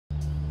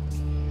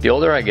The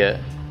older I get,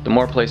 the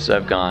more places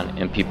I've gone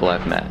and people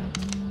I've met.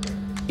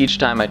 Each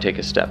time I take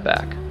a step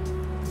back.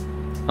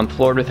 I'm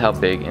floored with how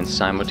big and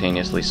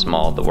simultaneously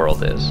small the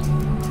world is.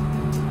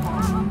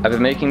 I've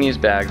been making these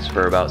bags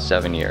for about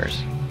 7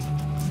 years.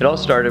 It all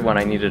started when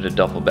I needed a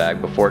duffel bag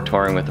before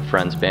touring with a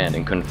friend's band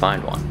and couldn't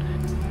find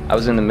one. I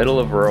was in the middle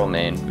of rural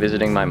Maine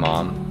visiting my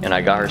mom, and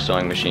I got her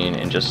sewing machine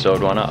and just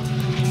sewed one up.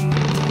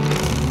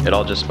 It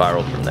all just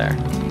spiraled from there.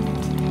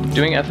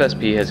 Doing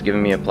FSP has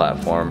given me a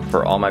platform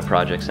for all my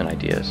projects and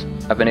ideas.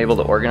 I've been able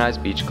to organize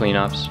beach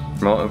cleanups,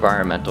 promote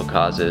environmental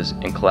causes,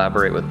 and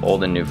collaborate with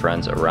old and new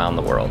friends around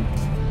the world.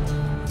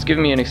 It's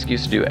given me an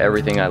excuse to do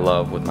everything I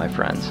love with my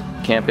friends: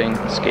 camping,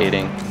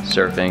 skating,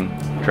 surfing,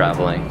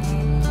 traveling.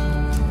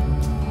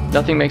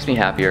 Nothing makes me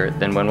happier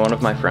than when one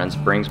of my friends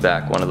brings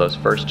back one of those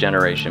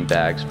first-generation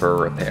bags for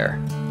a repair.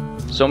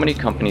 So many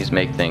companies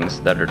make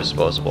things that are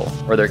disposable,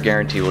 or their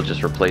guarantee will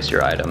just replace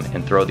your item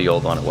and throw the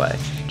old one away,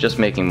 just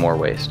making more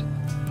waste.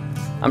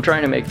 I'm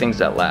trying to make things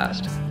that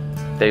last,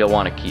 that you'll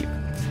want to keep.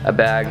 A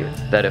bag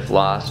that if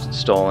lost,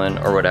 stolen,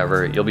 or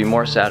whatever, you'll be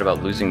more sad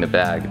about losing the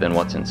bag than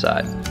what's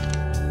inside.